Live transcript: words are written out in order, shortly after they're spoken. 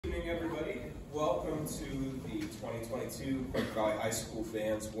everybody. Welcome to the 2022 Quaker Valley High School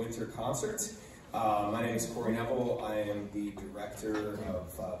Band's Winter Concert. My name is Corey Neville. I am the director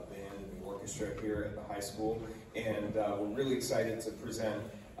of the band and the orchestra here at the high school, and we're really excited to present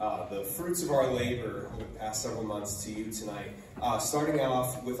the fruits of our labor over the past several months to you tonight. Starting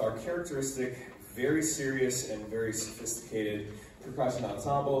off with our characteristic, very serious and very sophisticated Percussion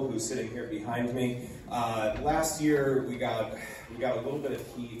Ensemble, who's sitting here behind me. Last year we got a little bit of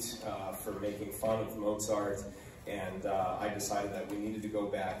heat for making fun of Mozart, and I decided that we needed to go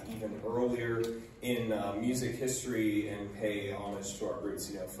back even earlier in music history and pay homage to our roots.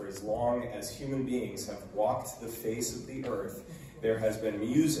 You know, for as long as human beings have walked the face of the earth, there has been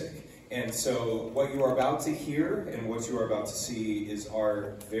music. And so what you are about to hear and what you are about to see is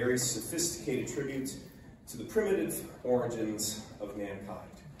our very sophisticated tribute to the primitive origins of mankind.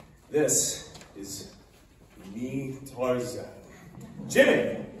 This is me, Tarzan.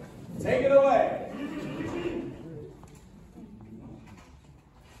 Jimmy, take it away.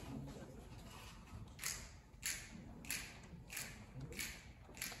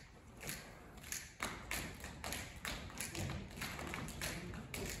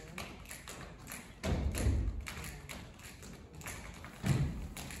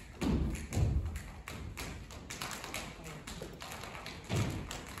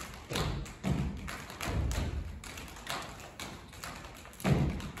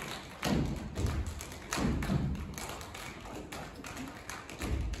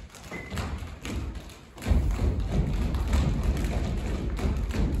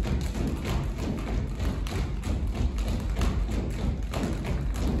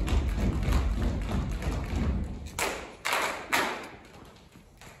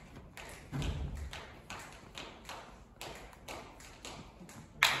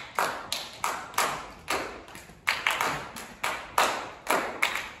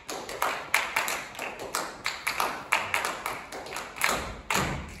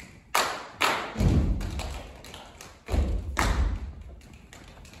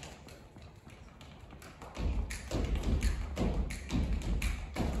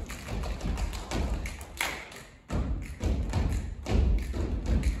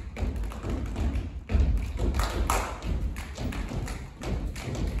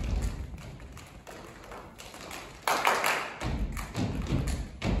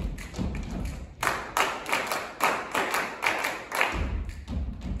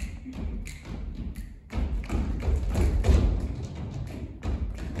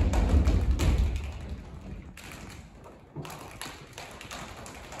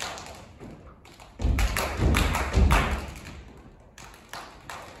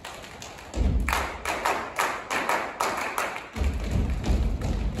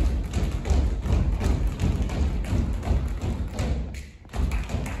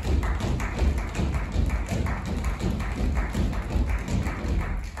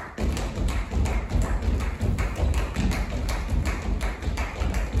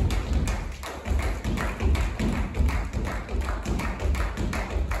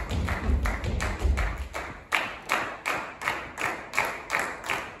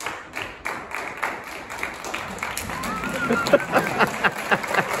 Ha ha ha!